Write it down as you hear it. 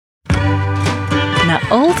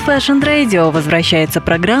Old Fashioned Radio возвращается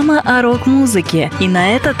программа о рок-музыке. И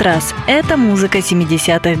на этот раз это музыка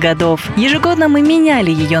 70-х годов. Ежегодно мы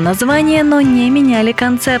меняли ее название, но не меняли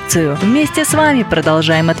концепцию. Вместе с вами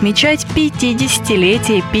продолжаем отмечать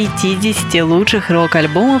 50-летие 50 лучших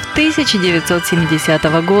рок-альбомов 1970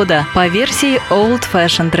 года по версии Old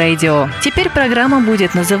Fashioned Radio. Теперь программа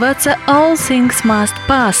будет называться All Things Must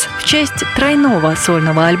Pass в честь тройного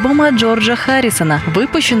сольного альбома Джорджа Харрисона,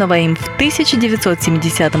 выпущенного им в 1970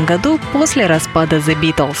 году после распада The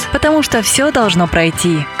Beatles. Потому что все должно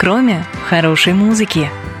пройти, кроме хорошей музыки.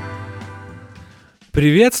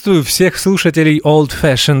 Приветствую всех слушателей Old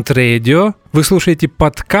Fashioned Radio. Вы слушаете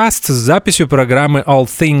подкаст с записью программы All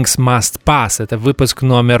Things Must Pass. Это выпуск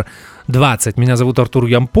номер 20. Меня зовут Артур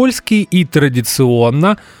Ямпольский, и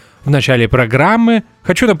традиционно в начале программы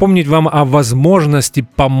хочу напомнить вам о возможности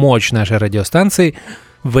помочь нашей радиостанции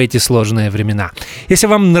в эти сложные времена. Если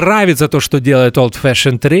вам нравится то, что делает Old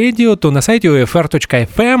Fashioned Radio, то на сайте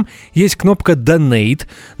OFR.FM есть кнопка Donate,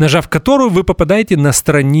 нажав которую вы попадаете на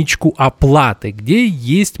страничку оплаты, где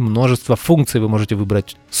есть множество функций. Вы можете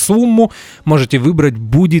выбрать сумму, можете выбрать,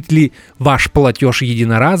 будет ли ваш платеж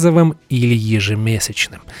единоразовым или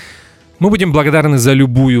ежемесячным. Мы будем благодарны за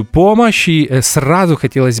любую помощь, и сразу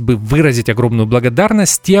хотелось бы выразить огромную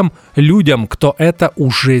благодарность тем людям, кто это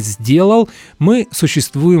уже сделал. Мы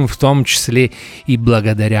существуем в том числе и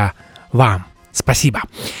благодаря вам. Спасибо.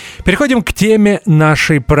 Переходим к теме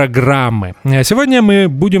нашей программы. Сегодня мы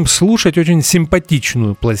будем слушать очень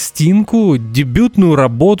симпатичную пластинку, дебютную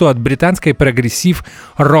работу от британской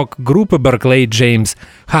прогрессив-рок-группы Barclay James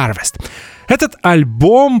Harvest. Этот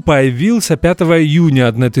альбом появился 5 июня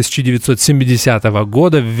 1970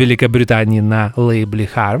 года в Великобритании на лейбле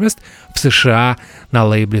Harvest, в США на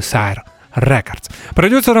лейбле Sire Records.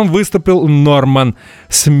 Продюсером выступил Норман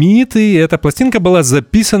Смит, и эта пластинка была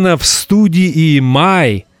записана в студии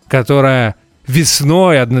EMI, которая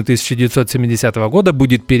весной 1970 года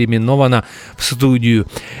будет переименована в студию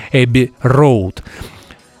Abbey Road.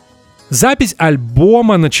 Запись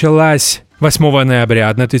альбома началась 8 ноября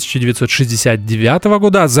 1969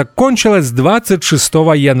 года, закончилась 26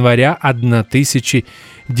 января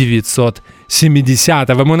 1970.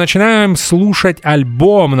 Мы начинаем слушать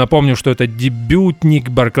альбом. Напомню, что это дебютник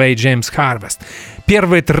Barclay James Harvest.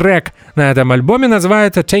 Первый трек на этом альбоме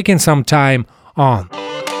называется Taking Some Time On.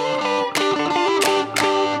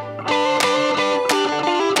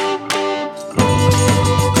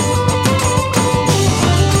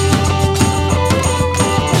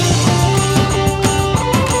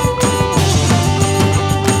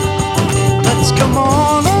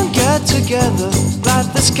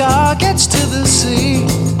 Like the sky gets to the sea,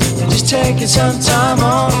 and just taking some time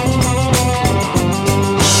on.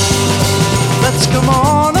 Let's come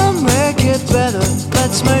on and make it better.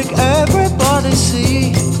 Let's make everybody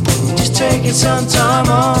see, just taking some time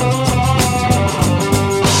on.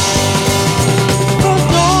 For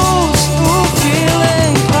those who feel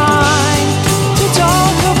inclined to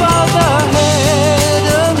talk about the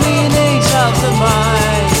hidden meanings of the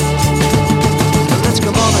mind, let's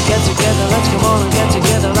come on and get together. Let's come on and get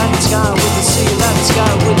together like the sky with the sea, like the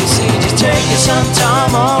sky with the sea. Just taking some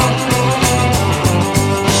time on.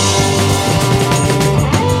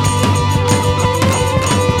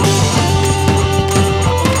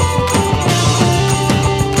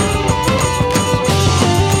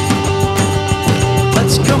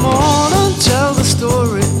 Let's come on and tell the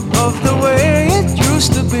story of the way it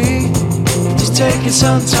used to be. Just taking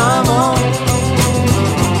some time on.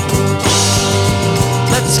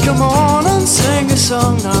 Let's come on and sing a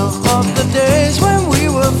song now of the days when we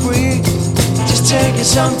were free. Just taking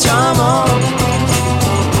some time on.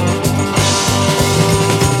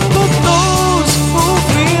 But those who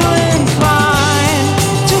feel inclined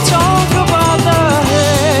to talk about the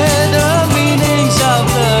hidden meanings of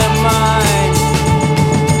the mind,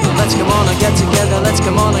 let's come on and get together. Let's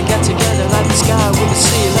come on and get together like the sky with the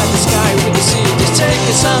sea, like the sky with the sea. Just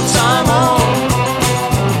taking some time on.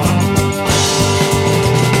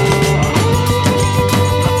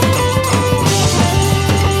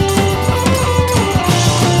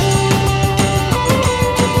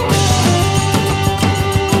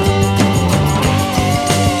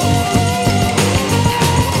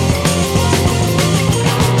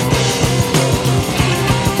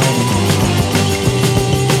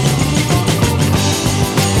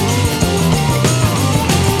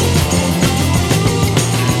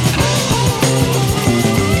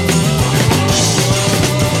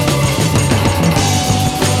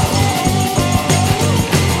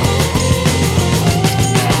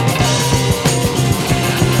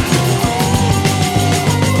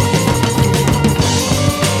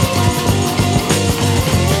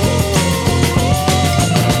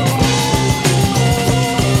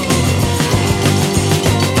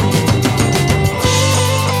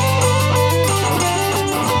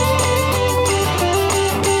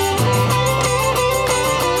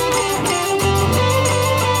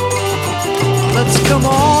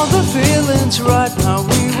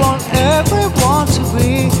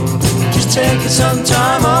 just take some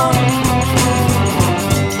time off.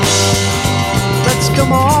 Let's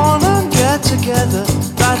come on and get together,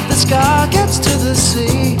 like the sky gets to the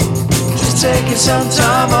sea. Just take some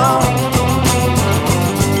time off.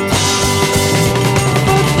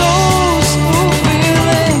 For those who feel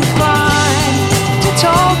inclined to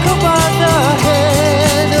talk about the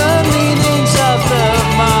hidden meanings of the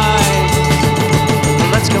mind,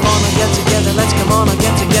 let's come on and get together, let's come on and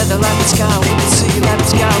get together, like the sky with the sea, like the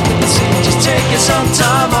sky with the sea. Just take some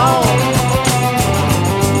time off.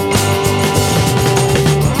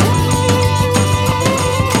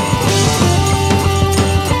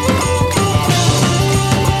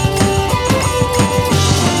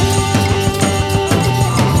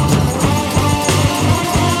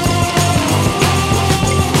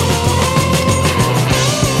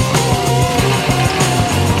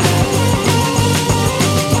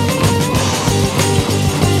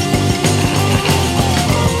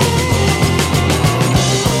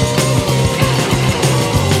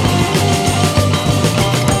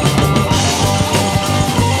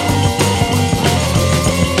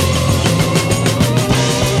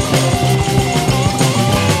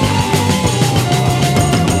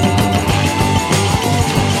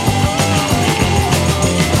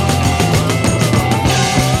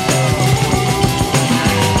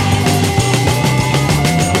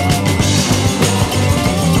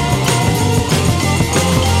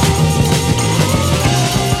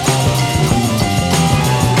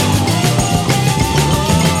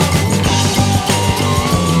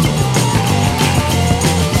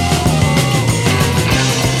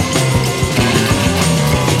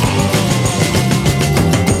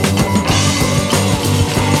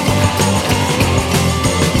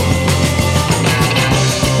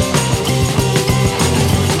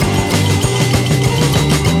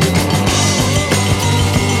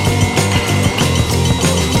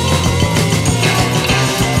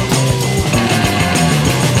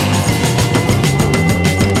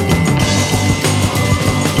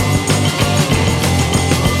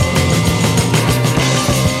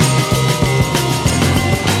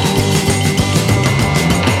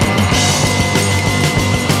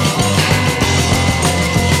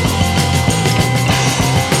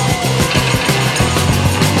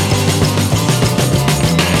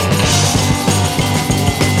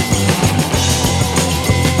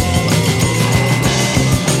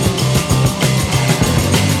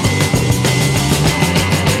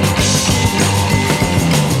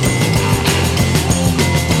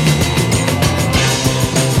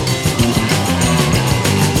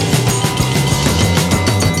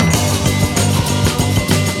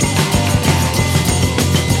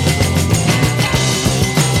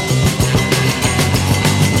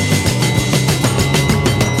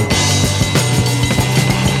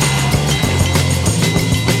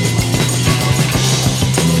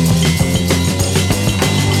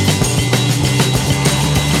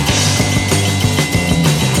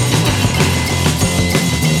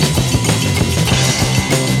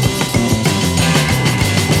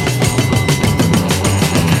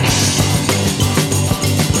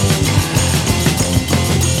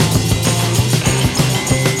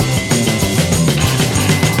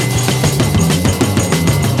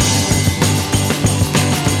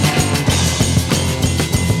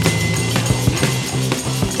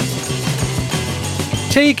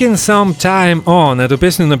 Taking Some Time On. Эту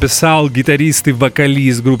песню написал гитарист и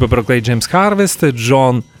вокалист группы Proclaim James Harvest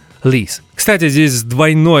Джон Лис. Кстати, здесь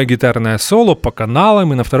двойное гитарное соло по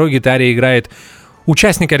каналам, и на второй гитаре играет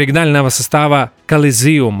участник оригинального состава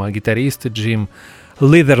Coliseum, гитарист Джим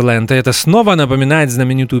Лидерленд. И это снова напоминает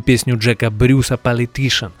знаменитую песню Джека Брюса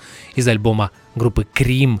 «Politician» из альбома группы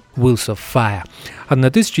Cream «Wheels of Fire»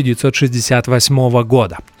 1968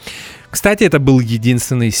 года. Кстати, это был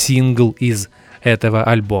единственный сингл из этого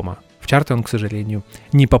альбома. В чарты он, к сожалению,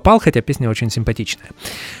 не попал, хотя песня очень симпатичная.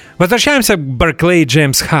 Возвращаемся к Proclaim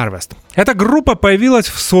James Harvest. Эта группа появилась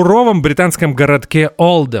в суровом британском городке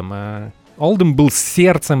Олдем. Олдем был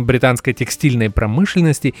сердцем британской текстильной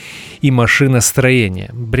промышленности и машиностроения.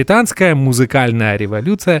 Британская музыкальная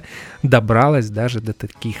революция добралась даже до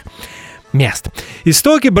таких мест.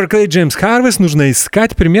 Истоки Proclaim James Harvest нужно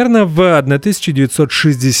искать примерно в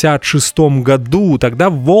 1966 году. Тогда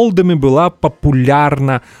в Олдеме была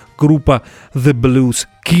популярна группа The Blues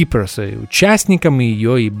Keepers. И участником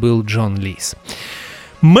ее и был Джон Лис.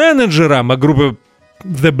 Менеджером группы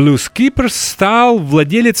The Blues Keepers стал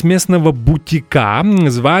владелец местного бутика.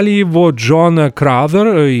 Звали его Джон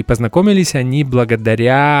Краузер, и познакомились они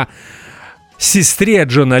благодаря сестре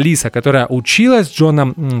Джона Лиса, которая училась с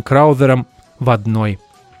Джоном Краузером в одной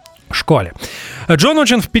школе. Джон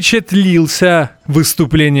очень впечатлился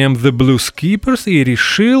выступлением The Blues Keepers и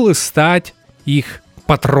решил стать их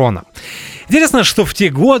патроном. Интересно, что в те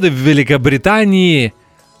годы в Великобритании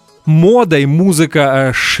мода и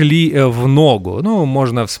музыка шли в ногу. Ну,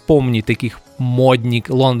 можно вспомнить таких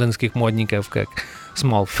лондонских модников, как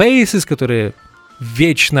Small Faces, которые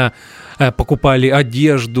вечно покупали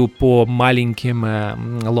одежду по маленьким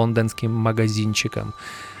лондонским магазинчикам.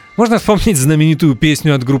 Можно вспомнить знаменитую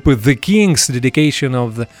песню от группы The Kings «Dedication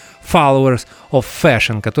of the Followers of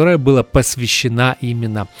Fashion», которая была посвящена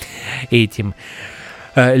именно этим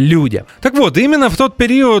людям. Так вот, именно в тот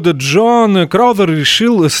период Джон Кроутер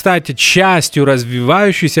решил стать частью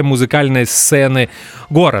развивающейся музыкальной сцены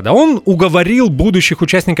города. Он уговорил будущих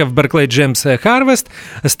участников Berkeley James Harvest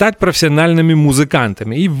стать профессиональными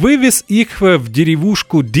музыкантами и вывез их в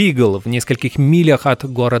деревушку Дигл в нескольких милях от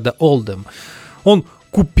города Олдем. Он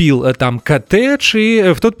купил там коттедж,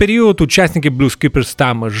 и в тот период участники Blues Keepers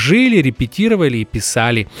там жили, репетировали и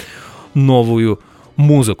писали новую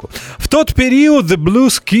музыку. В тот период The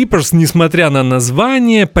Blues Keepers, несмотря на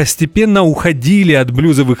название, постепенно уходили от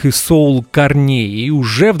блюзовых и соул корней и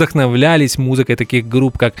уже вдохновлялись музыкой таких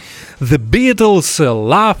групп, как The Beatles,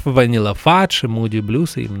 Love, Vanilla Fudge, Moody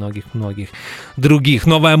Blues и многих-многих других.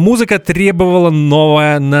 Новая музыка требовала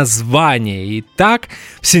новое название. И так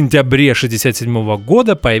в сентябре 1967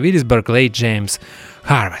 года появились Berkeley James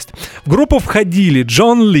Harvest. В группу входили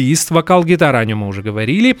Джон Лист, вокал-гитара, о нем мы уже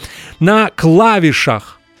говорили. На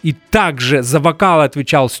клавишах и также за вокал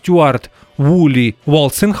отвечал Стюарт Вули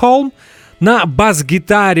Уолсенхолм. На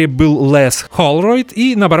бас-гитаре был Лес Холройд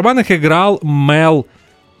и на барабанах играл Мел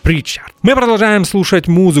Причард. Мы продолжаем слушать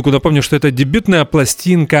музыку. Напомню, что это дебютная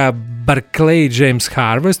пластинка Berkeley James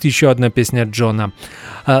Harvest, еще одна песня Джона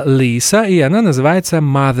Лиса, и она называется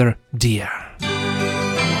Mother Dear.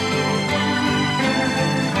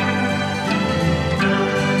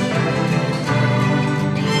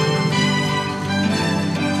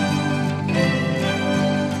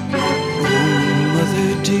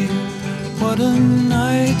 What a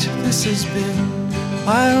night this has been.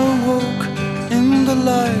 I awoke in the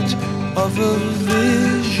light of a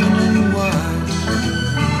vision in white.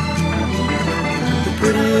 The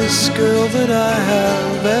prettiest girl that I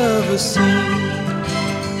have ever seen.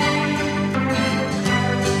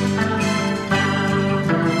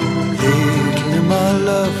 Lately my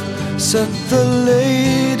love set the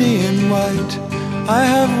lady in white. I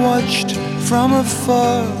have watched from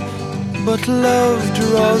afar, but love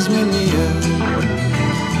draws me near.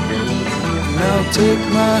 Now take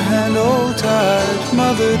my hand, hold tight,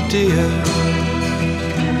 mother dear.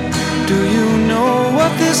 Do you know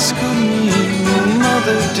what this could mean,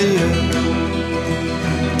 mother dear?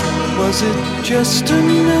 Was it just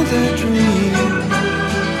another dream?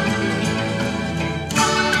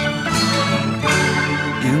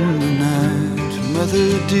 In the night, mother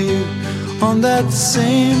dear, on that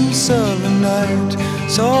same sullen night,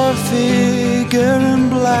 saw a figure in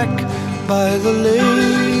black by the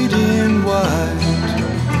lady in white.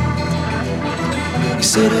 He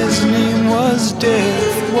said his name was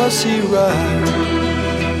Death, was he right?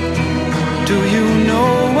 Do you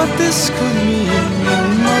know what this could mean,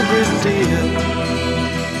 mother dear?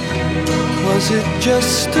 Was it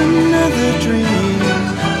just another dream?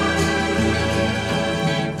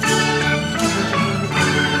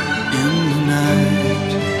 In the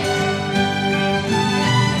night,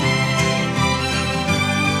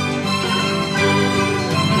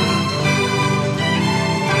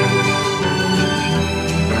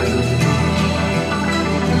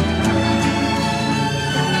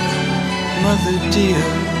 mother dear,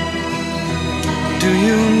 do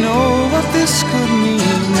you know what this could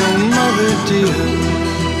mean, mother dear?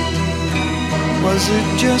 Was it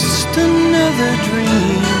just another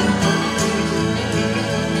dream?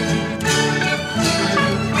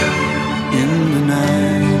 In the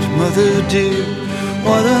night, mother dear,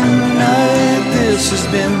 what a night this has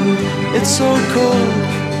been. It's so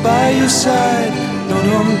cold by your side, no,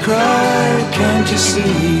 don't cry, can't you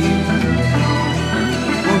see?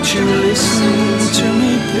 Won't you listen to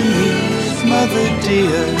me, please, mother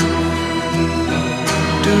dear?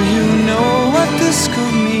 Do you know what this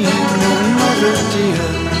could mean, mother dear?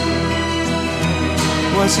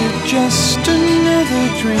 Was it just another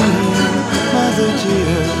dream, mother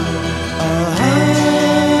dear?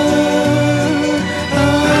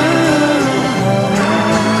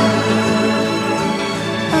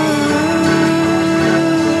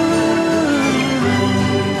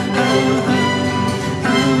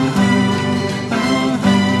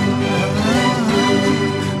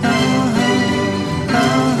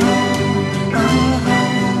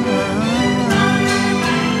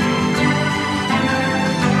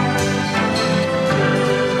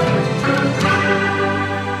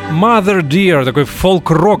 Mother Dear, такой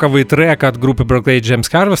фолк-роковый трек от группы Berkeley James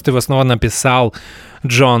Harvest, его снова написал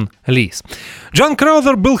Джон Лис. Джон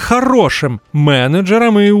Кроузер был хорошим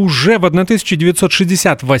менеджером, и уже в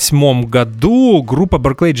 1968 году группа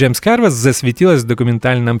Berkeley James Harvest засветилась в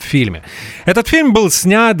документальном фильме. Этот фильм был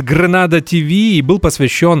снят Granada TV и был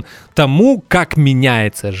посвящен тому, как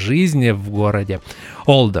меняется жизнь в городе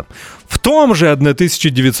Олдом. В том же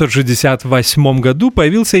 1968 году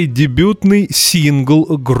появился и дебютный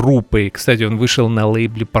сингл группы. Кстати, он вышел на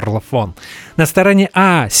лейбле Parlophone. На стороне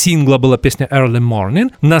А сингла была песня Early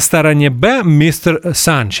Morning, на стороне Б Mr.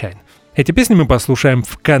 Sunshine. Эти песни мы послушаем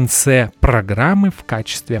в конце программы в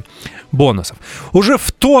качестве бонусов. Уже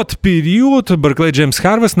в тот период Berkeley James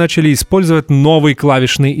Harvest начали использовать новый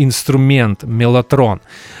клавишный инструмент — меллотрон.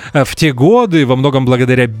 В те годы, во многом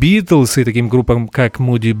благодаря Beatles и таким группам, как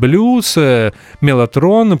Moody Blues,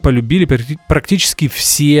 меллотрон полюбили практически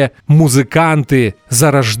все музыканты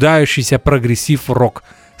зарождающейся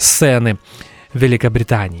прогрессив-рок-сцены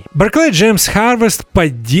Великобритании. Berkeley James Harvest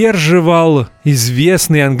поддерживал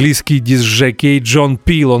известный английский диск-жокей Джон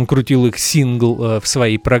Пил. Он крутил их сингл в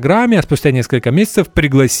своей программе, а спустя несколько месяцев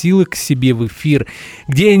пригласил их к себе в эфир,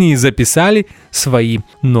 где они записали свои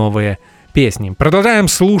новые песни. Продолжаем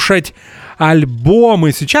слушать альбом,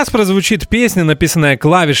 и сейчас прозвучит песня, написанная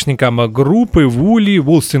клавишником группы Вулли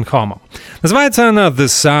Вулстенхомом. Называется она «The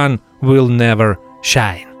Sun Will Never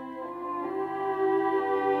Shine».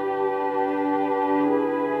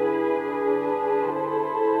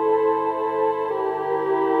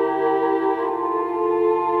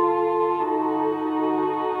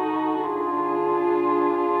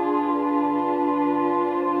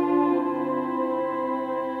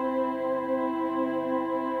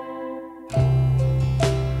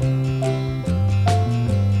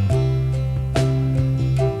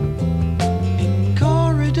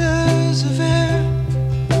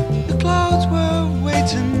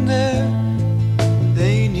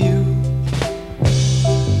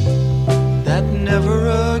 Never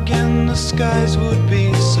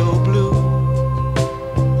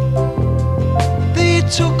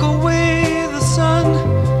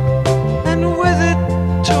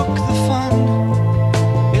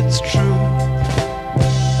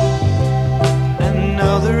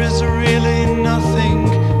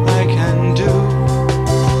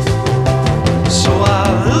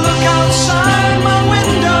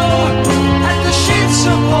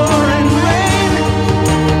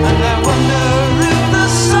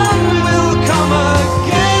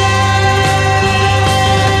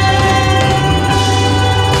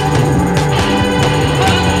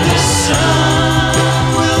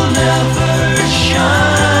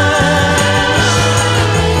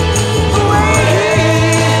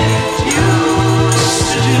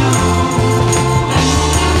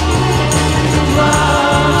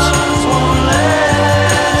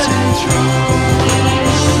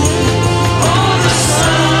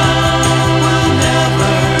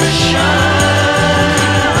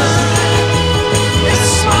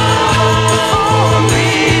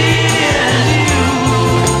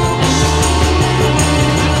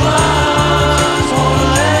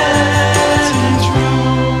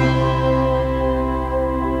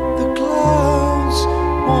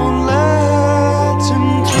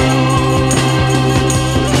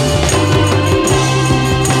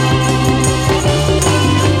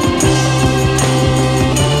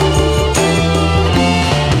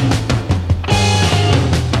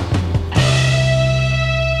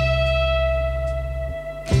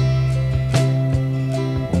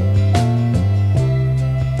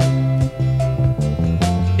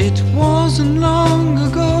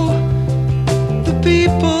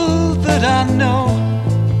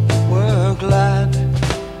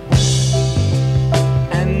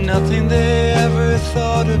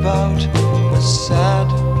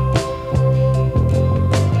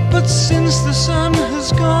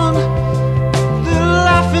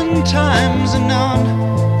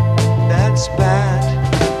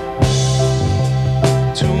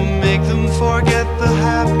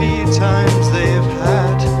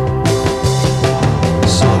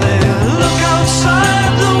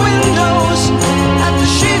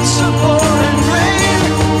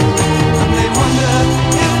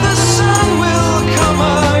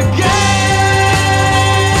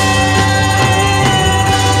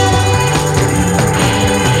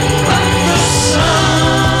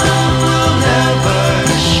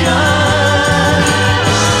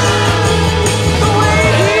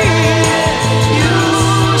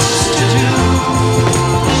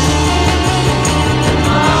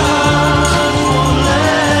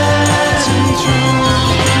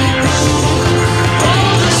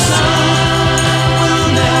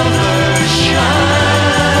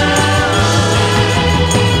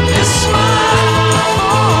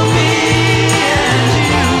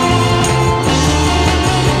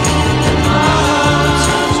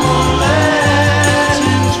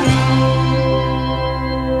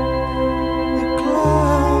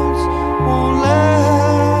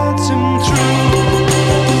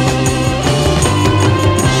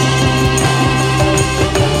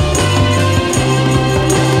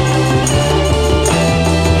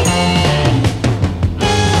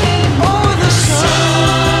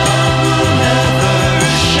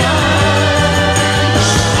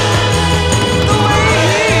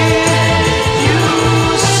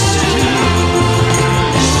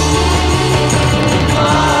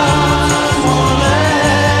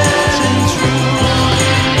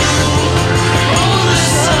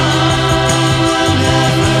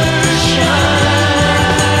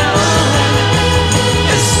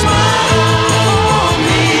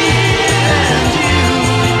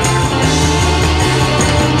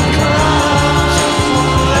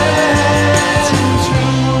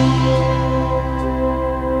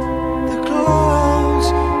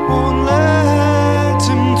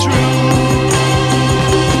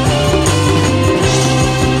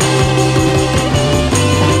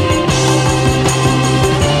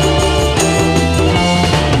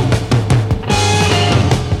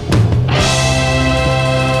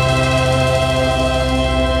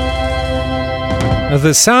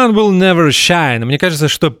The Sun Will Never Shine. Мне кажется,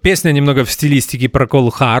 что песня немного в стилистике Procol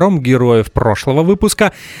Harum, героев прошлого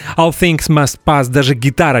выпуска. All Things Must Pass. Даже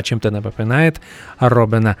гитара чем-то напоминает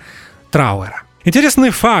Робина Трауэра. Интересный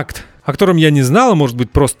факт, о котором я не знал, а может быть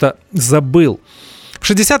просто забыл. В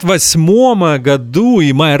 1968 году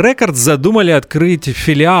EMI Records задумали открыть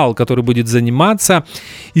филиал, который будет заниматься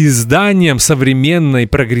изданием современной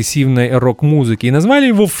прогрессивной рок-музыки. И назвали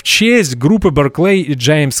его в честь группы Barclay и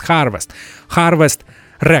James Harvest. Harvest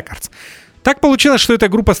Records. Так получилось, что эта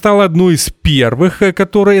группа стала одной из первых,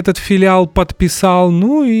 которой этот филиал подписал.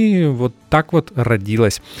 Ну и вот так вот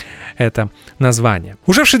родилось это название.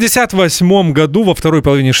 Уже в 1968 году, во второй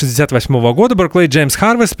половине 1968 года, Barclay и James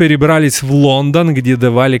Harvest перебрались в Лондон, где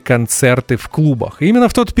давали концерты в клубах. И именно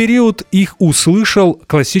в тот период их услышал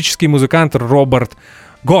классический музыкант Роберт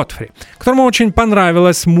Готфри, которому очень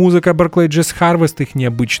понравилась музыка Barclay Jazz Harvest, их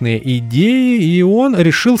необычные идеи, и он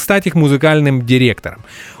решил стать их музыкальным директором.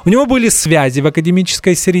 У него были связи в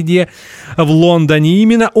академической среде в Лондоне, и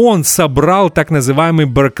именно он собрал так называемый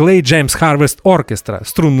Barclay James Harvest Orchestra,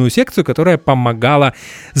 струнную секцию, которая помогала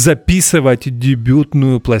записывать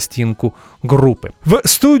дебютную пластинку группы. В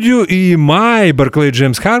студию EMI Barclay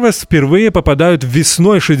James Harvest впервые попадают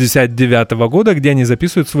весной 1969 года, где они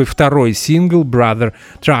записывают свой второй сингл «Brother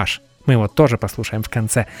Trash». Мы его тоже послушаем в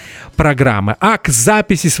конце программы. А к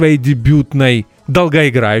записи своей дебютной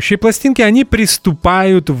долгоиграющей пластинки они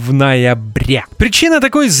приступают в ноябре. Причина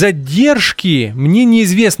такой задержки мне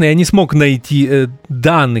неизвестна. Я не смог найти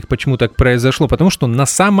данных, почему так произошло. Потому что на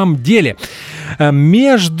самом деле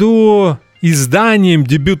между изданием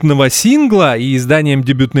дебютного сингла и изданием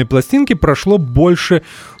дебютной пластинки прошло больше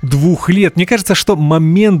 2 лет. Мне кажется, что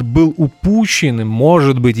момент был упущен.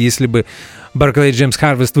 Может быть, если бы Barclay и James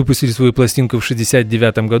Harvest выпустили свою пластинку в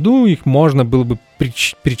 1969 году, их можно было бы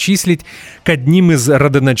причислить к одним из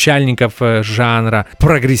родоначальников жанра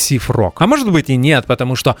прогрессив-рок. А может быть и нет,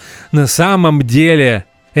 потому что на самом деле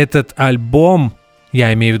этот альбом,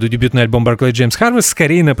 я имею в виду дебютный альбом Barclay и James Harvest,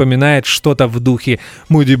 скорее напоминает что-то в духе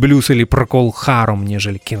Moody Blues или Procol Harum,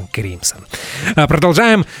 нежели King Crimson.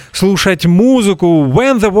 Продолжаем слушать музыку.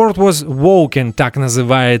 When the World Was Woken, так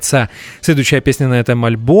называется следующая песня на этом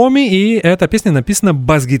альбоме, и эта песня написана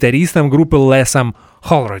бас-гитаристом группы Лесом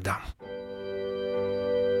Холройдом.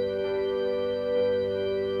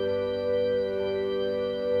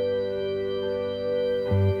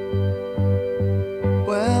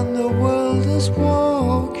 When the world is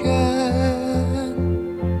woken,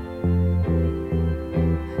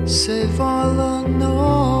 save all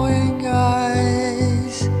unknowing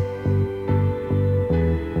eyes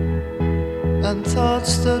and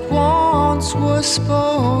thoughts that once were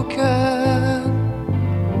spoken,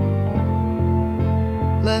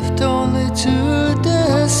 left only to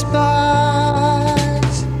despise.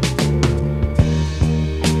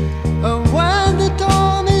 And when the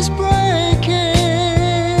dawn is breaking,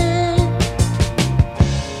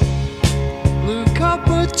 look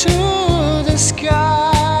upward to the sky.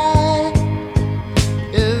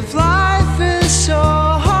 If life is so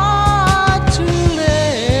hard to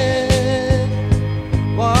live,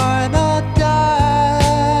 why not die?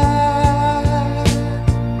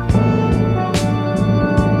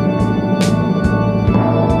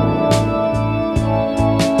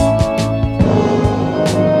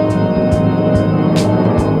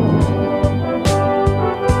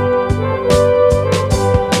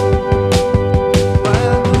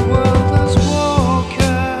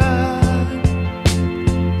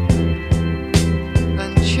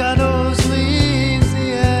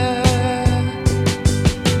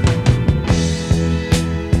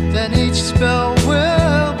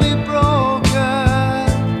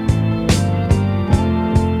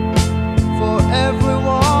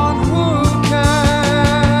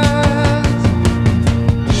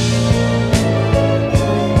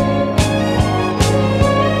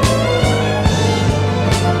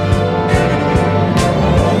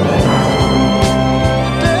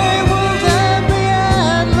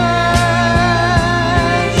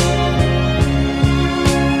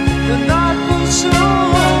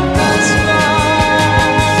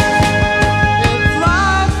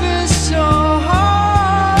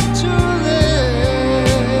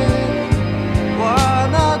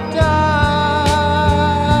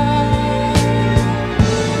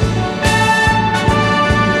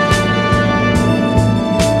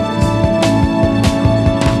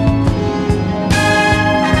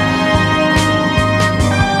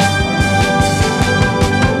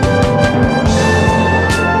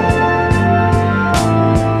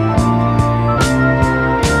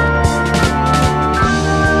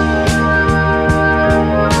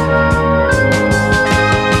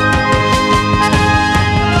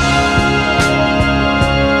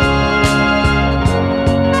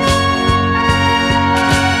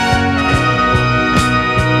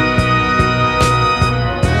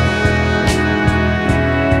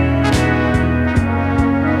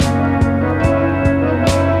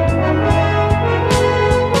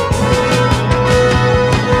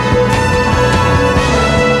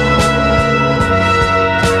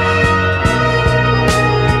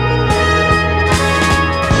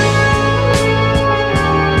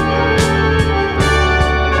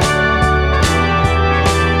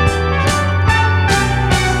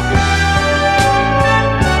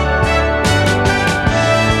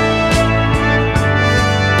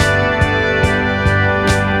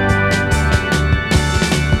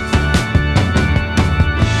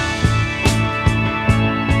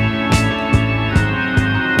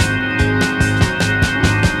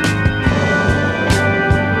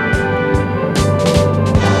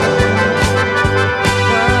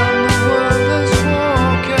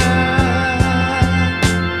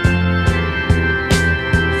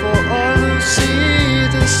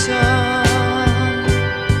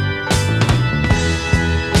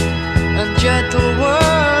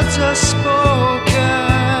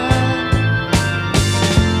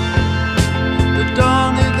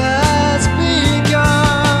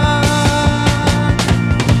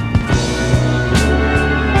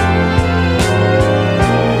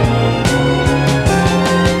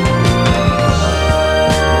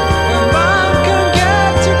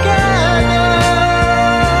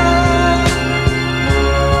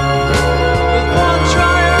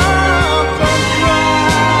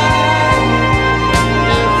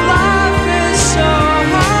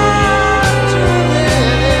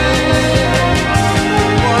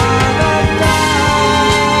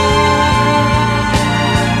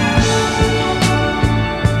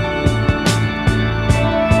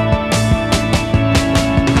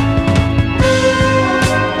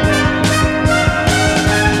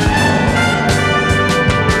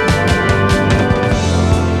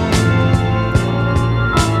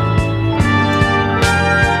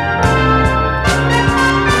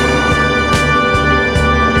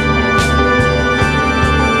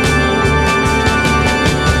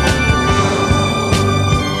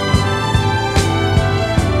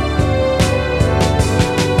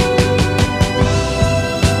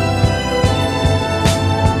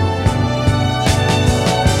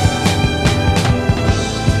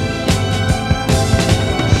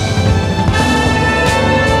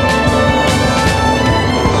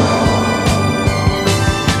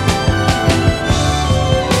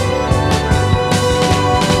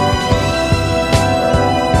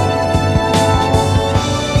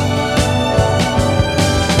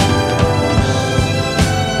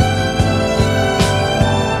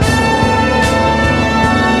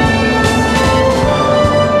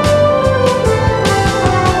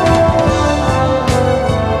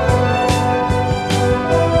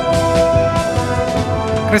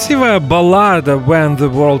 Красивая баллада «When the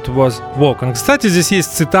World Was Walking». Кстати, здесь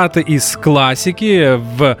есть цитаты из классики.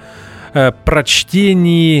 В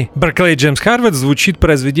прочтении Беркли Джеймс Харвард звучит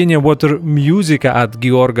произведение «Water Music» от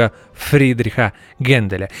Георга Фридриха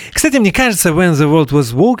Генделя. Кстати, мне кажется, «When the World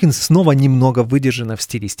Was Walking» снова немного выдержана в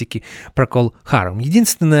стилистике Procol Harum.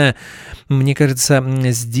 Единственное, мне кажется,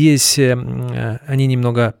 здесь они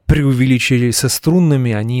немного преувеличили со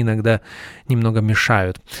струнными, они иногда немного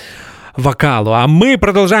мешают вокалу. А мы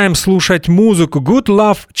продолжаем слушать музыку Good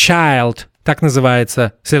Love Child. Так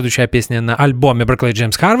называется следующая песня на альбоме Berklee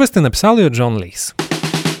James Harvest, и написал ее Джон Лис.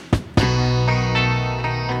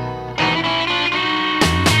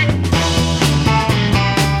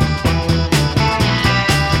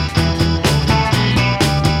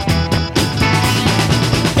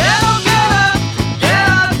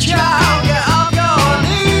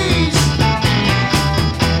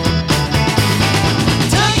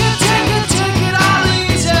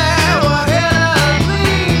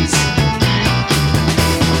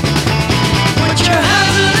 Put your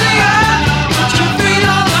hands in the air, put your feet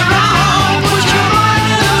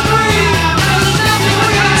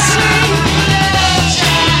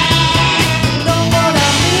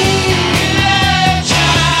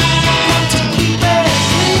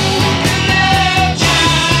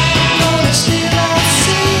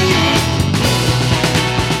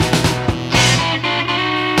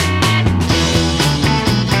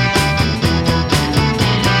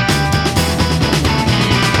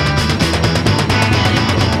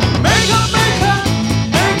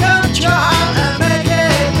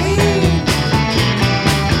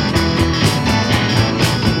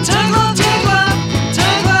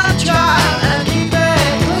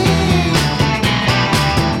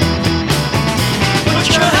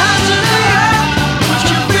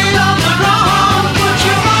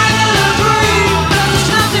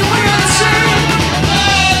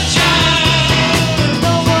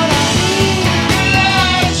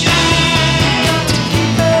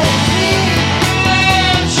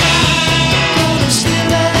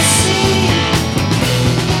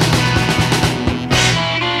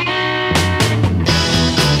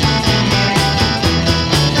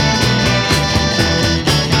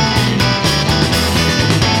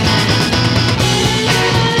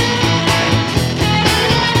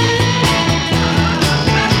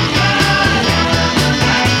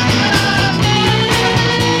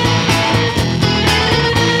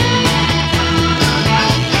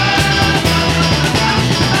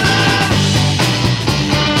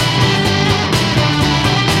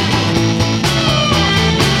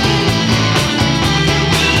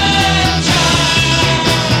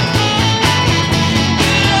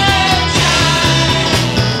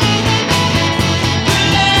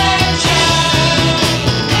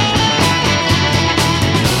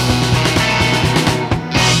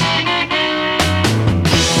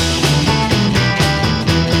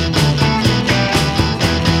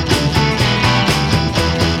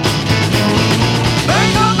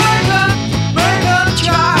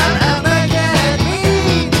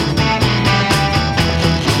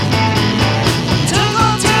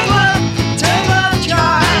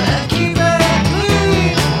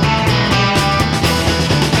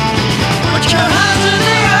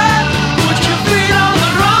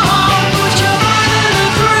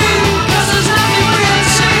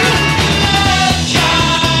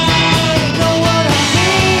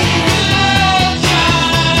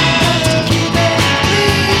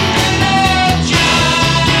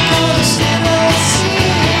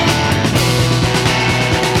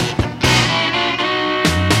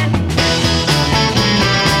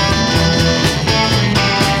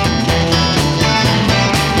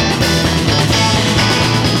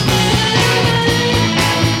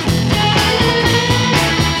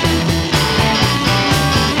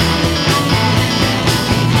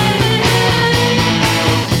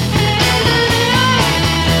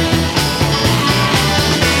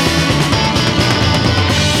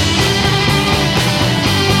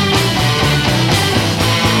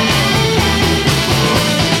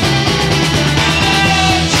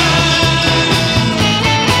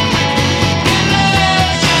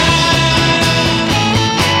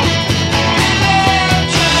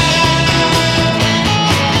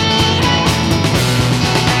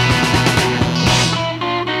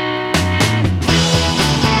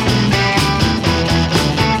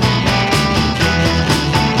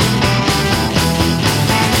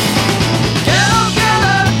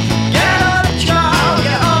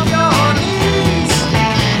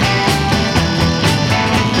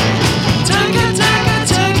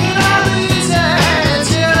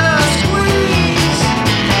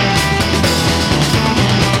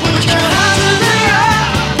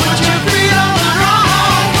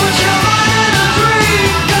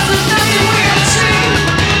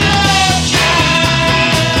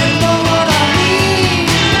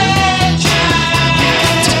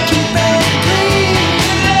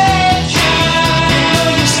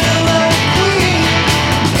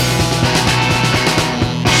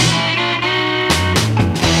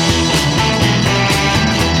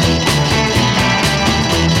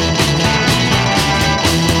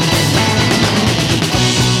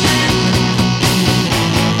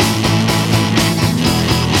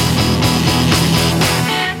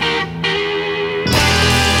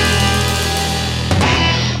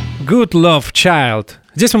Good Love Child.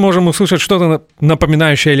 Здесь мы можем услышать что-то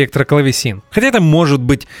напоминающее электроклавесин. Хотя это может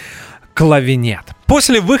быть клавинет.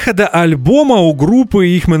 После выхода альбома у группы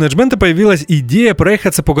и их менеджмента появилась идея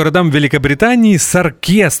проехаться по городам Великобритании с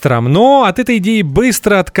оркестром, но от этой идеи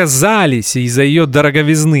быстро отказались из-за ее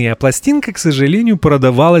дороговизны, а пластинка, к сожалению,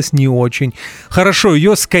 продавалась не очень хорошо,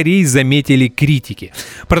 ее скорее заметили критики.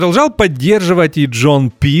 Продолжал поддерживать и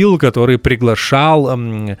Джон Пил, который приглашал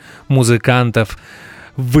музыкантов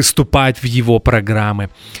выступать в его программы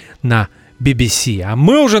на BBC. А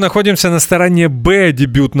мы уже находимся на стороне Б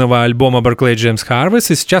дебютного альбома Barclay James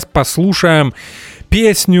Harvest, и сейчас послушаем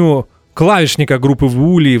песню клавишника группы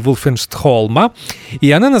Вули Вулфенстхолма,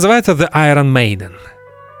 и она называется The Iron Maiden.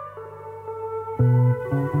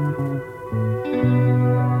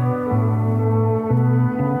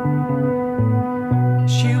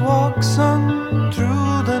 She walks on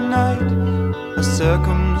through the night, the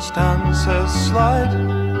circumstances slight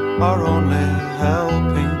are only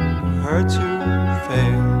helping her to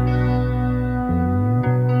fail.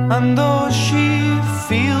 And though she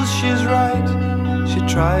feels she's right, she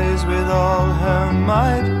tries with all her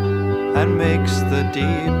might and makes the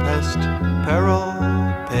deepest peril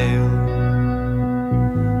pale.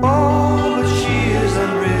 Oh, but she is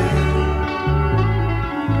unreal.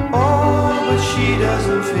 Oh, but she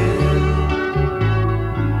doesn't feel.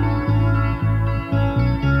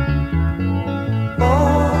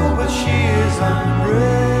 Oh, but she is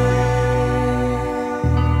unreal.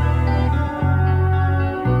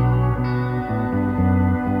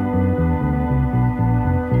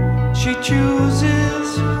 She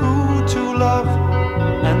chooses who to love,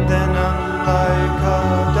 and then unlike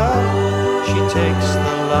a dove, she takes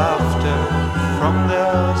the laughter from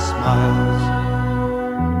their smiles.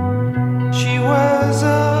 She wears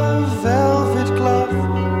a velvet glove,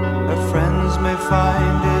 her friends may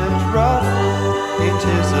find it rough, it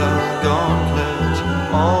is a gauntlet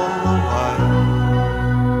all the while.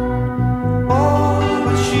 Oh,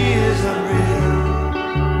 but she is unreal.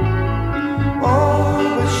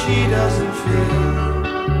 Oh, but she doesn't feel.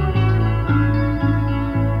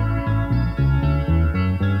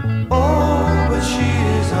 Oh, but she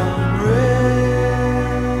is unreal.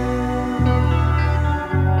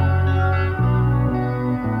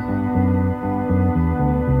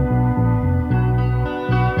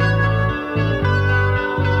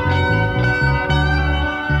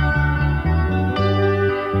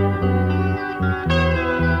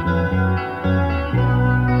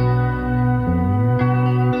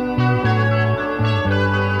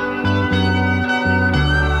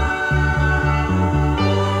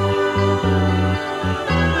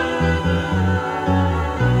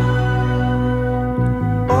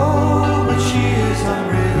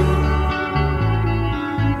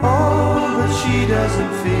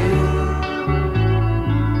 Doesn't feel.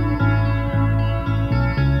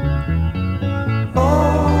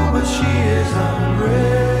 Oh, but she is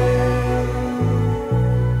unreal.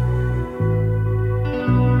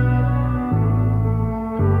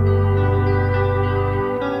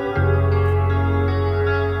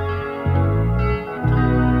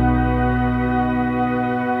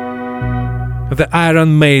 The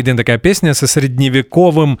Iron Maiden, такая песня со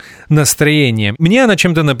средневековым настроением. Мне она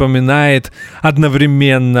чем-то напоминает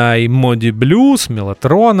одновременно и Moody Blues,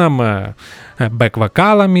 мелатроном,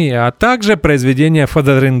 бэк-вокалами, а также произведение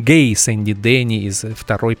Fothering Gay Сэнди Дэнни из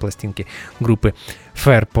второй пластинки группы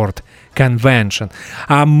Fairport Convention.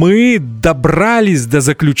 А мы добрались до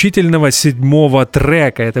заключительного 7-го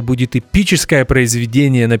трека. Это будет эпическое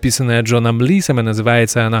произведение, написанное Джоном Лисом, и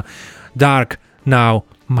называется оно Dark Now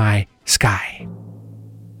My Sky.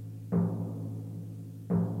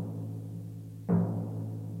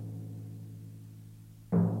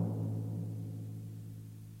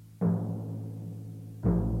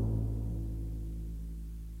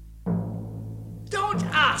 Don't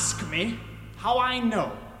ask me how I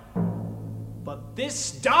know, but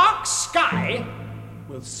this dark sky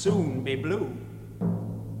will soon be blue.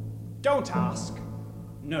 Don't ask.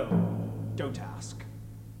 No, don't ask.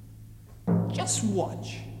 Just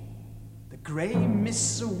watch the grey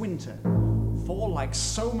mists of winter fall like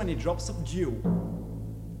so many drops of dew.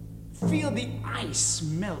 Feel the ice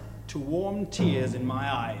melt to warm tears in my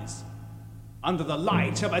eyes under the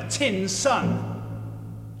light of a tin sun.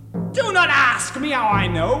 Do not ask me how I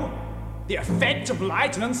know the effect of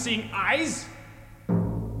light on unseeing eyes.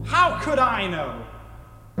 How could I know?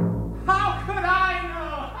 How could I know?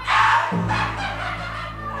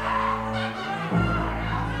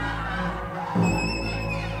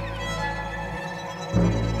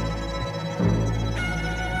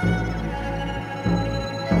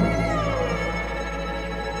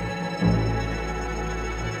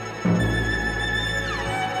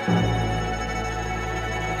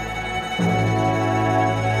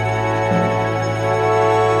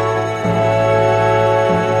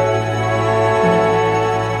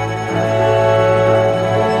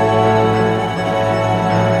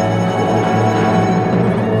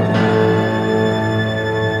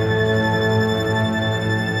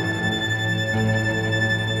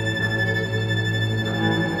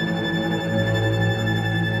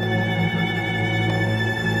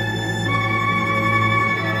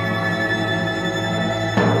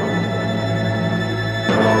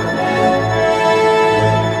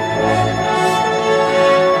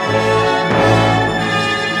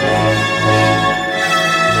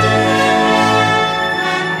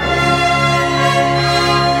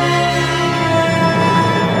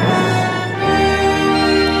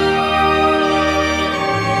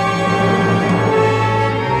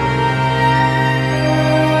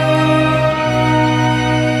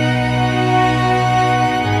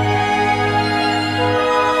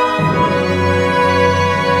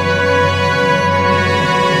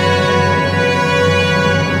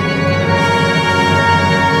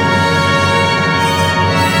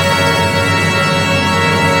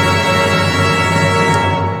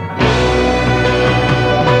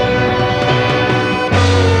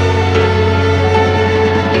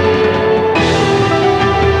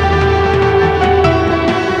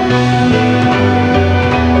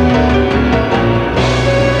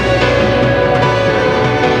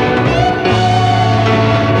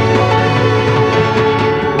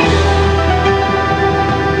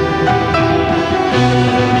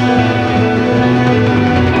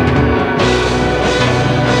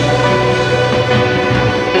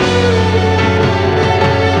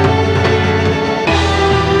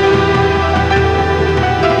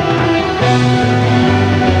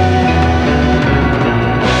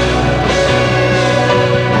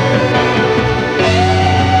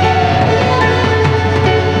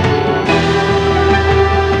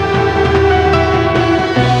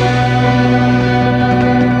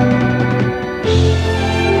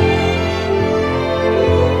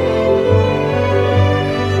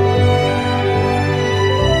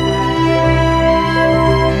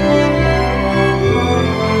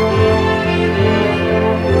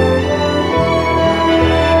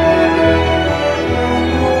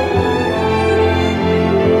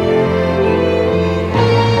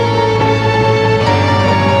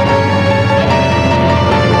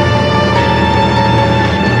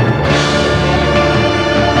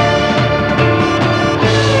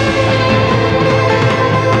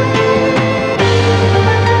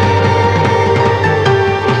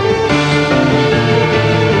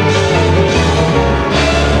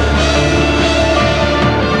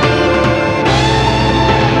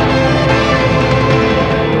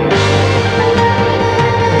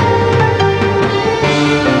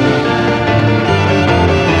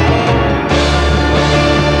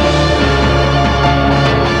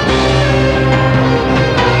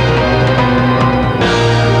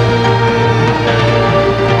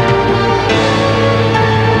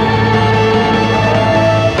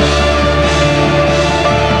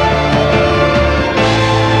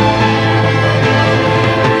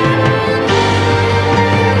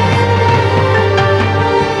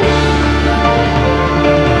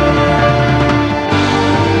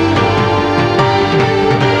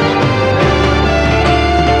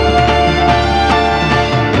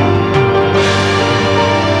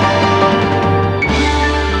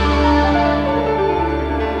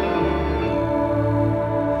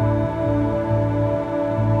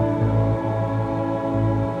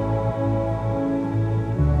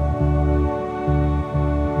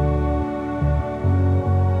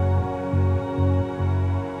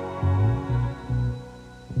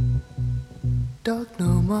 Dark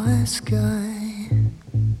now my sky,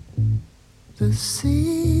 the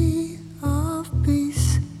sea of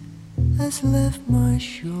peace has left my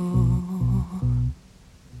shore.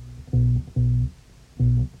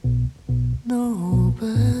 No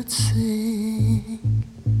birds sing,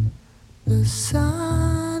 the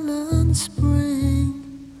silent spring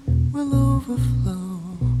will overflow.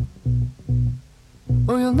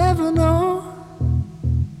 Oh, you'll never know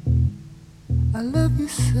I love you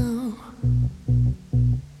so.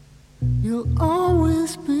 You'll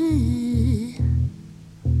always be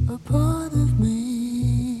a part of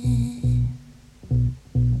me.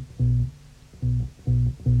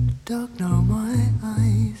 Dark now my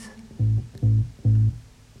eyes,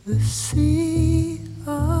 the sea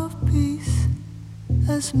of peace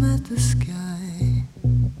has met the sky.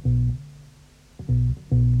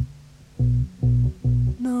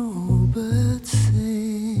 No birds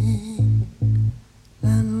sing,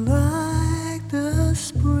 and like the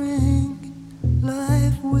spring,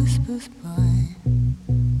 life whispers by.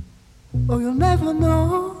 Oh, you'll never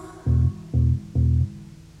know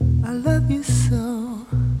I love you so.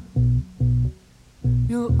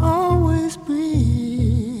 You'll always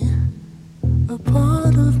be a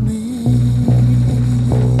part of me.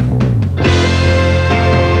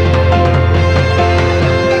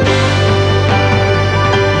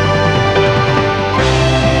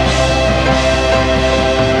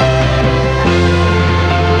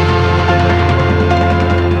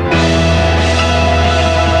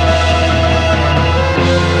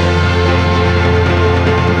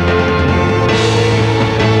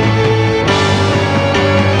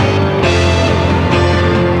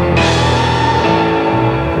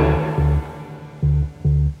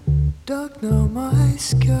 Dark now my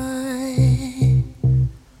sky,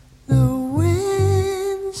 the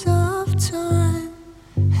winds of time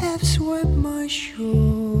have swept my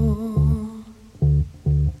shore.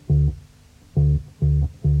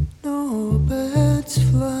 No birds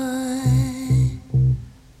fly,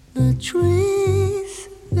 the trees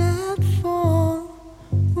that fall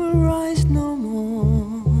will rise no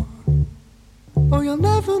more. Oh, you'll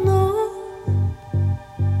never know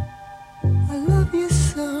I love you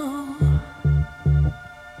so.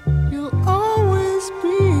 You'll always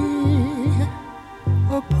be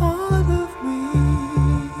a part of me.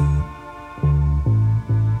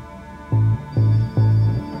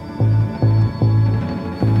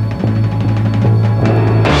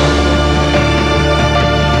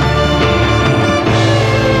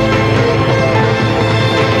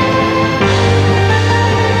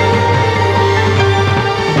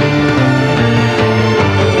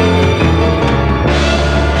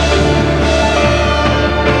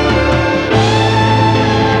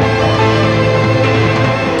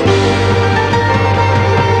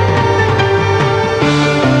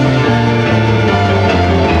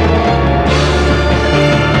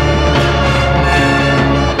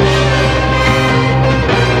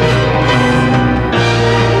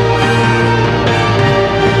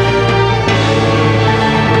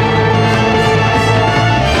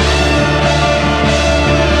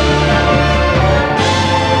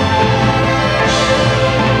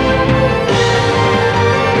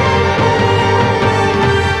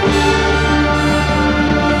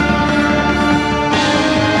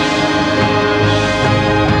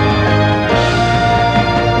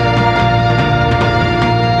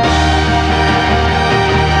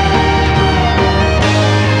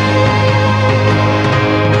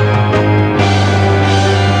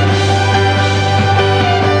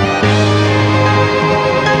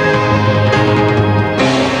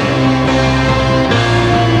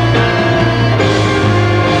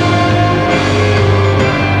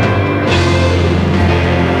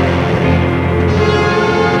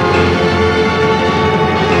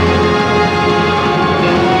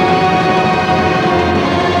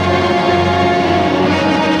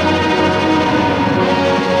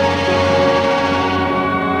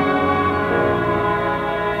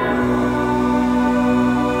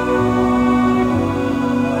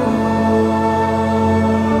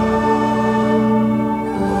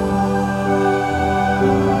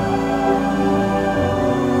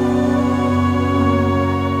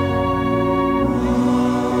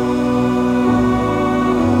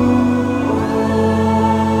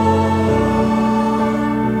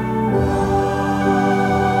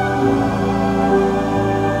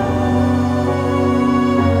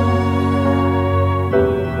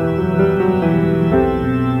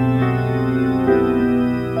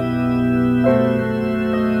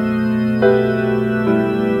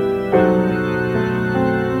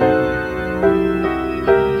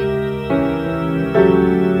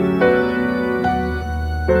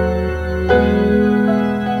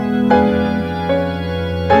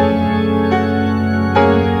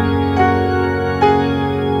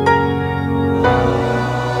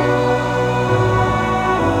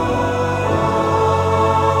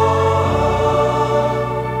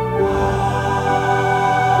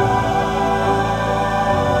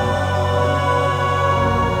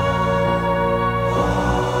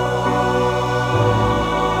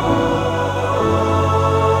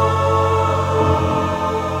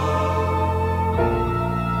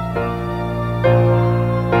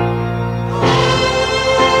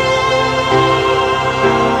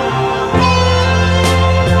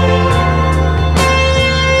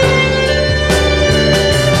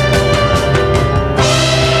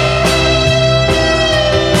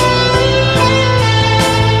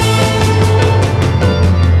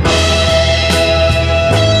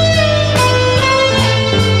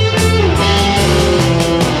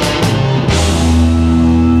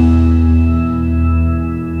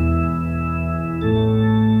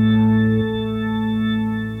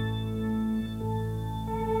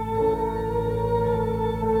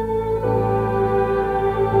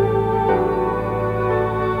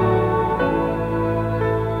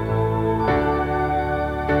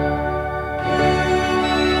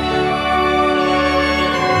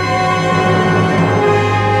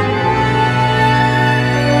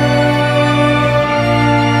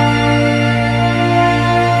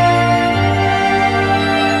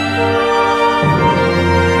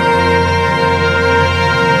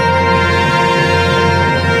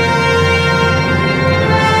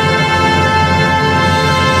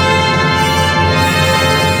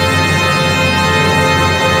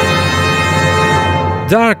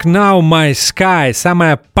 Dark Now My Sky.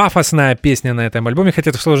 Самая пафосная песня на этом альбоме, хотя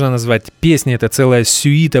это сложно назвать песней, это целая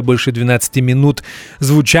сюита, больше 12 минут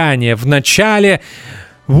звучания. В начале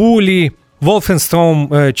Вулли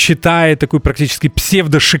Волфенстром читает такую практически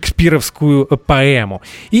псевдо-шекспировскую поэму.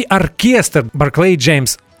 И оркестр Barclay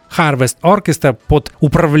James Harvest Orchestra под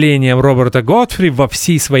управлением Роберта Готфри во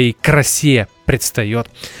всей своей красе предстает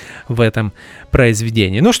в этом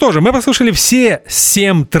произведении. Ну что же, мы послушали все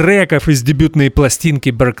 7 треков из дебютной пластинки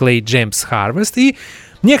Barclay James Harvest, и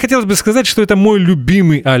мне хотелось бы сказать, что это мой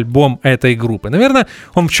любимый альбом этой группы. Наверное,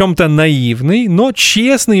 он в чем-то наивный, но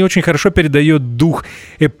честный и очень хорошо передает дух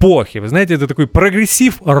эпохи. Вы знаете, это такой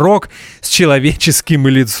прогрессив-рок с человеческим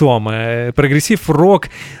лицом. Прогрессив-рок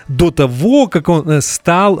до того, как он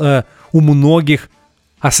стал у многих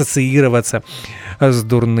ассоциироваться с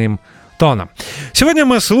дурным тоном. Сегодня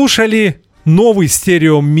мы слушали новый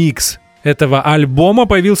стереомикс этого альбома.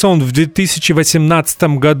 Появился он в 2018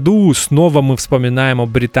 году. Снова мы вспоминаем о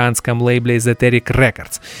британском лейбле Esoteric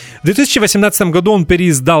Records. В 2018 году он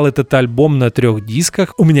переиздал этот альбом на 3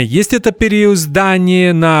 дисках. У меня есть это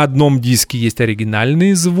переиздание. На одном диске есть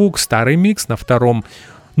оригинальный звук, старый микс, на втором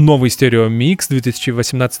новый стереомикс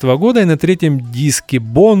 2018 года, и на 3-м диске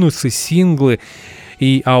бонусы, синглы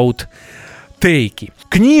и аутейки.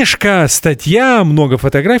 Книжка, статья, много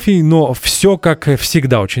фотографий, но все как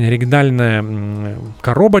всегда, очень оригинальная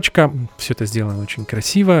коробочка, все это сделано очень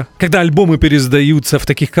красиво. Когда альбомы переиздаются в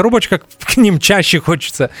таких коробочках, к ним чаще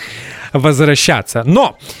хочется возвращаться.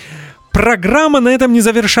 Но программа на этом не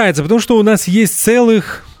завершается, потому что у нас есть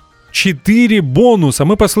целых 4 бонуса.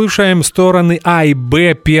 Мы послушаем стороны А и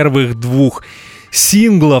Б первых 2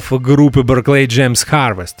 синглов группы Barclay James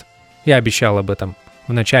Harvest. Я обещал об этом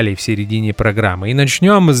в начале и в середине программы. И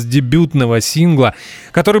начнем с дебютного сингла,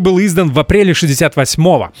 который был издан в апреле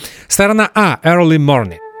 68-го. Сторона А, Early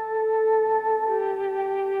Morning.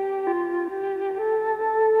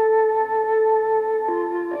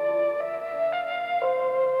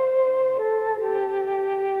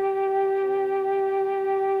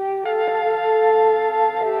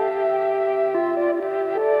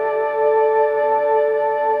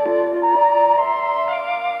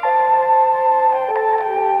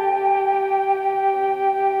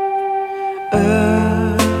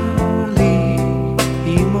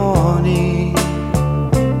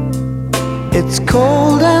 It's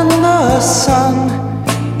cold and the sun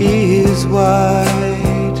is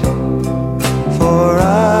white, for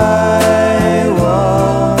I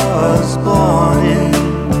was born in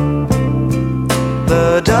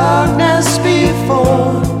the darkness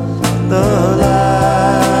before the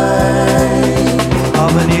light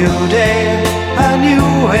of a new day, a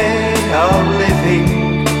new way of living,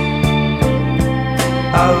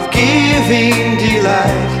 of giving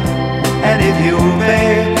delight. And if you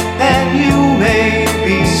may, and you may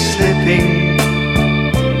be slipping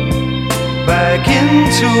back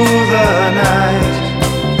into the night,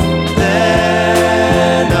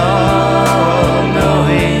 then all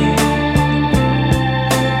knowing,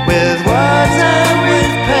 with words and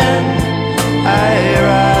with pen I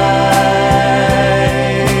write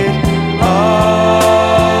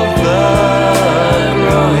of the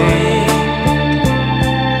growing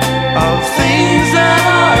of things that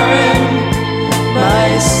are in my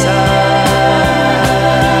side,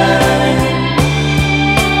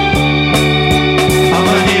 of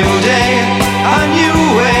a new day, a new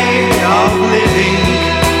way of living,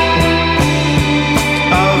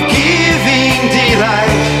 of giving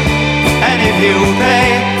delight. And if you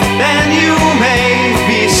pay, then you may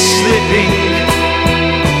be slipping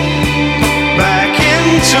back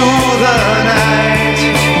into the night.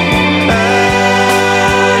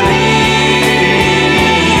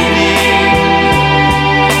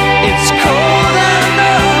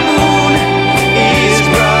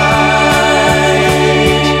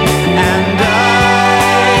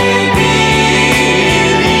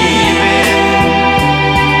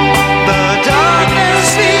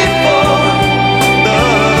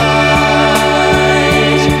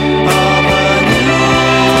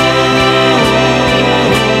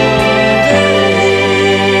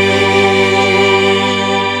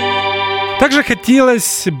 Также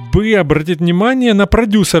хотелось бы обратить внимание на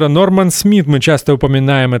продюсера Норман Смит. Мы часто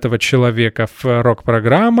упоминаем этого человека в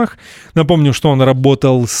рок-программах. Напомню, что он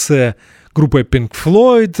работал с группой Pink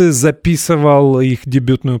Floyd, записывал их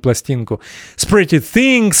дебютную пластинку Pretty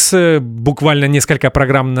Things. Буквально несколько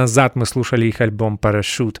программ назад мы слушали их альбом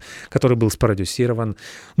Parachute, который был спродюсирован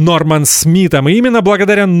Норман Смитом. И именно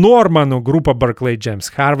благодаря Норману группа Barclay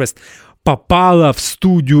James Harvest попала в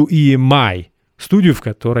студию EMI, студию, в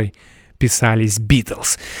которой подписались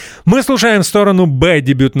Beatles. Мы слушаем сторону Б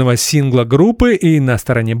дебютного сингла группы, и на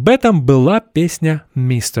стороне Б там была песня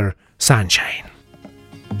 «Mr. Sunshine».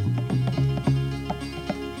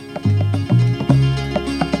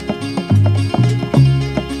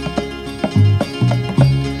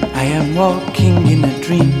 I am walking in a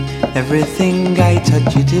dream. Everything I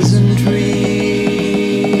touch, it isn't real.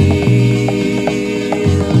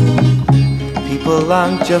 People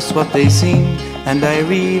aren't just what they seem, and I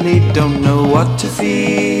really don't know what to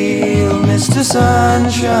feel. Mr.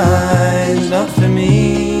 Sunshine's not for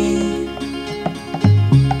me.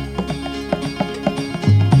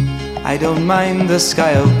 I don't mind the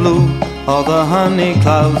sky of blue or the honey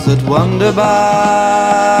clouds that wander by.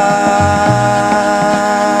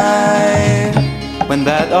 When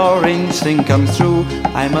that orange thing comes through,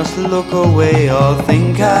 I must look away or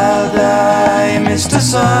think I'll die. Mr.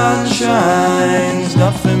 Sunshine's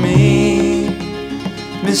not for me.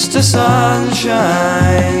 Mr.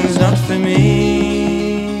 Sunshine's not for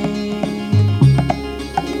me.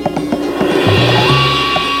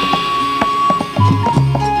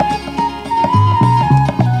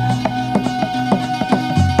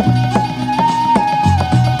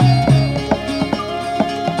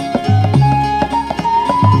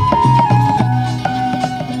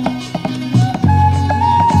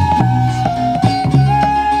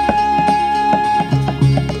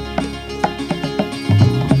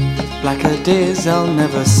 Blacker days I'll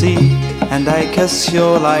never see, and I kiss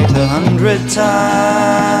your light 100 times.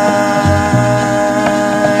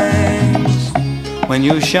 When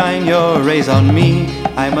you shine your rays on me,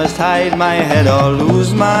 I must hide my head or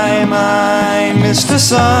lose my mind. Mr.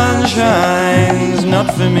 Sunshine's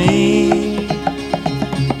not for me.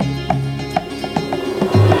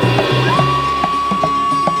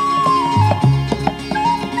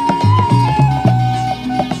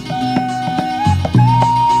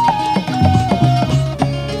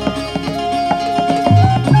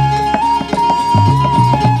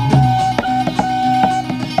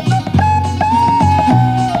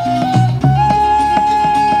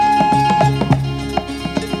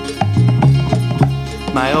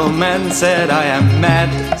 Man said I am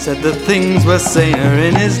mad, said the things were saner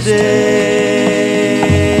in his day.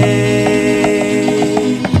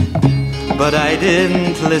 But I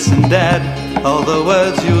didn't listen, Dad, all the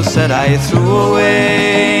words you said I threw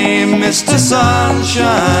away. Mr.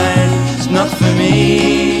 Sunshine's not for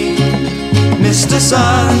me. Mr.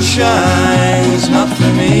 Sunshine's not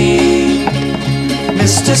for me.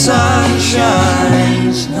 Mr.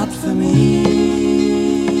 Sunshine's not for me.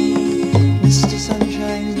 Mr.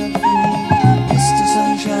 Sunshine's not for me. Mr.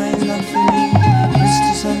 Sunshine's not for me.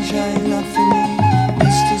 Mr. Sunshine's not for me.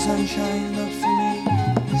 Mr. Sunshine's not for me.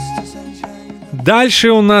 Mr. Sunshine's not. Дальше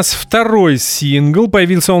у нас второй сингл.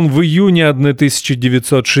 Появился он в июне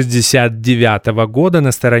 1969 года.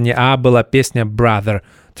 На стороне А была песня «Brother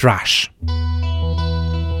Thrush».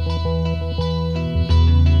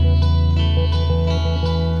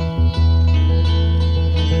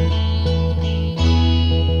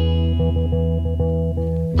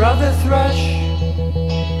 Brother Thrush,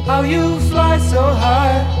 how you fly so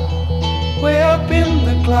high, way up in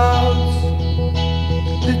the clouds.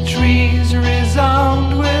 The trees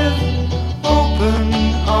resound with open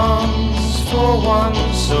arms for one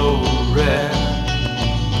so rare.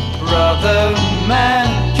 Brother man,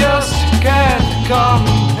 just can't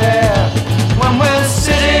compare. When we're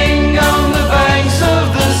sitting on the banks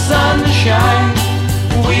of the sunshine,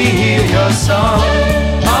 we hear your song.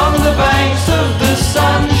 On the banks of the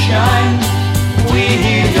sunshine, we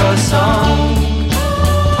hear your song.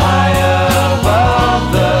 High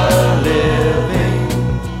above the living.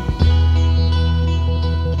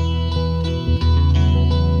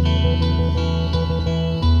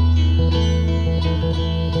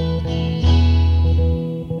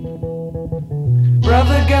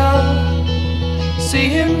 Brother Gal, see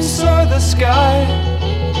him soar the sky.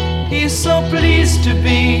 He's so pleased to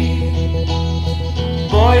be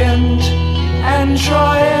buoyant and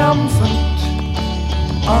triumphant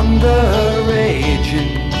on the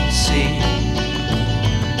raging sea,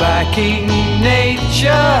 backing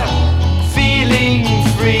nature, feeling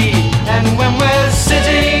free. And when we're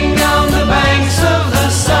sitting on the banks of the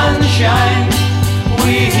sunshine,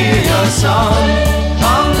 we hear your song.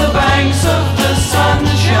 On the banks of the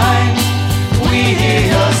sunshine, we hear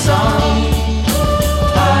your song.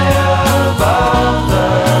 High above the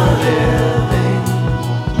living,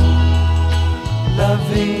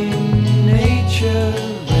 loving nature,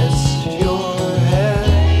 rest your head.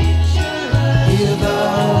 Hear the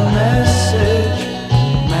message,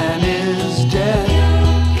 man is dead.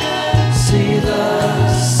 See the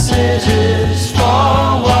cities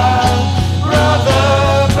fall wild.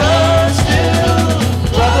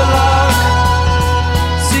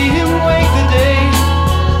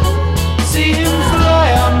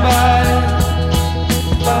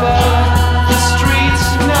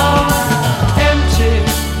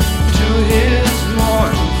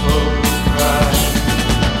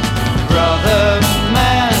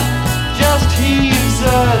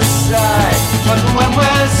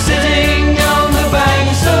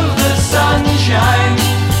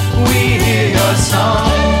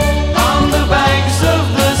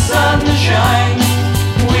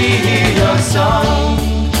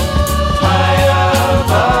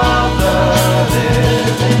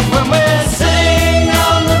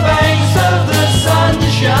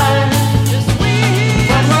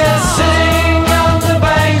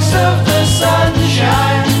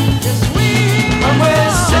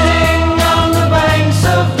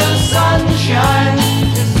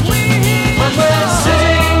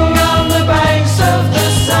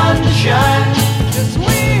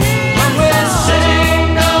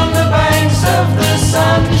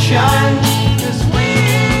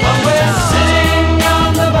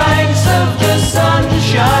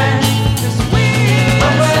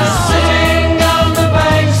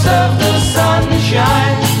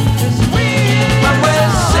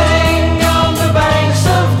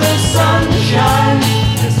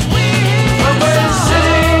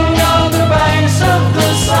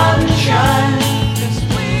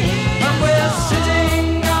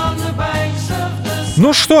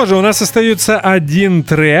 Ну что же, у нас остается один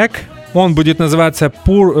трек. Он будет называться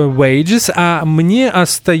Poor Wages, а мне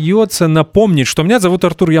остается напомнить, что меня зовут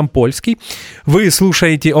Артур Ямпольский. Вы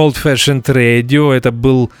слушаете Old Fashioned Radio. Это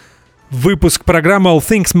был выпуск программы All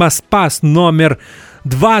Things Must Pass номер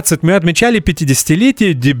 20. Мы отмечали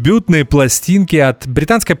 50-летие дебютной пластинки от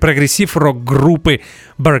британской прогрессив-рок-группы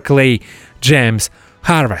Barclay James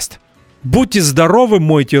Harvest. Будьте здоровы,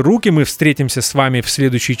 мойте руки, мы встретимся с вами в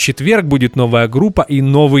следующий четверг. Будет новая группа и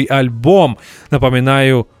новый альбом.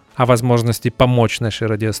 Напоминаю о возможности помочь нашей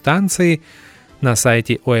радиостанции на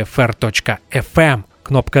сайте OFR.FM.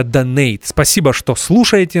 Кнопка Donate. Спасибо, что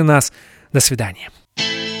слушаете нас. До свидания.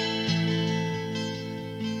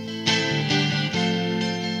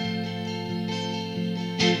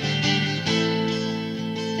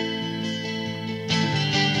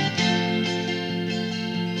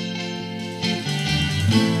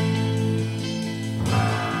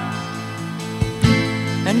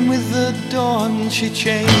 And with the dawn she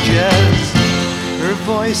changes her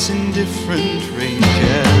voice in different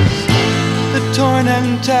ranges, the torn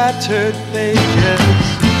and tattered pages,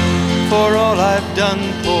 for all I've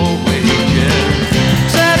done for wages.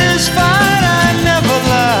 Satisfied I never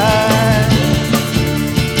lied.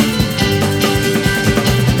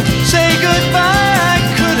 Say goodbye I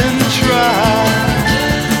couldn't try.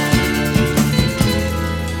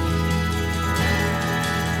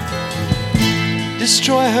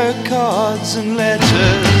 Destroy her cards and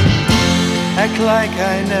letters, act like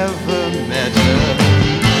I never met her.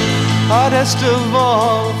 Hardest of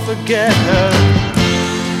all, forget her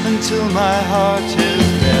until my heart is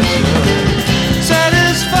better.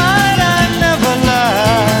 Satisfied I never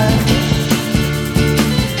lied.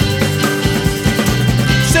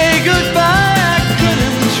 Say goodbye I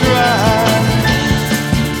couldn't try.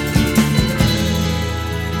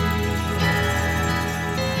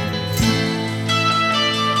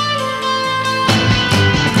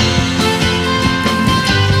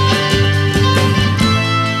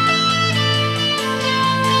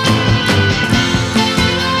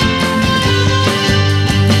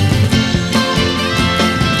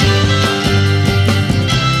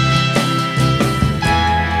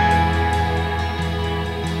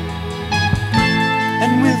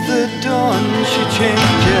 She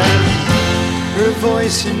changes her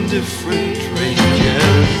voice in different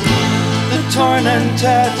ranges, the torn and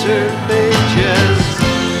tattered pages,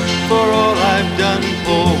 for all I've done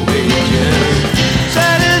for wages.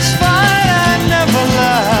 Satisfied I never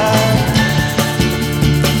lied.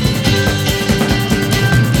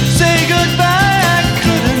 Say goodbye I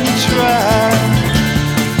couldn't try.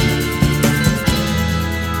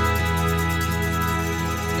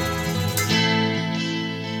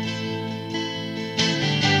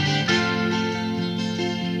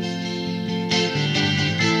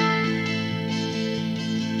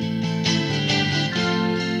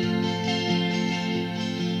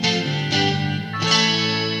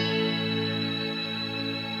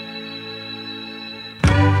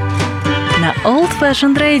 Old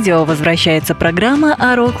Fashioned Radio возвращается программа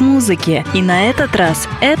о рок-музыке. И на этот раз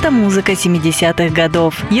это музыка 70-х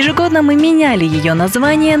годов. Ежегодно мы меняли ее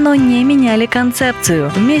название, но не меняли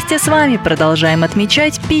концепцию. Вместе с вами продолжаем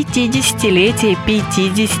отмечать 50-летие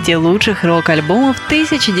 50 лучших рок-альбомов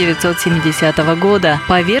 1970 года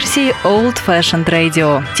по версии Old Fashioned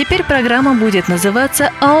Radio. Теперь программа будет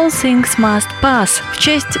называться All Things Must Pass в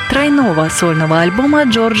честь тройного сольного альбома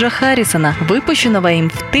Джорджа Харрисона, выпущенного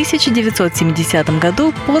им в 1970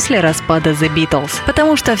 году после распада The Beatles.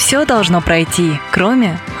 Потому что все должно пройти,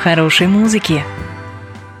 кроме хорошей музыки.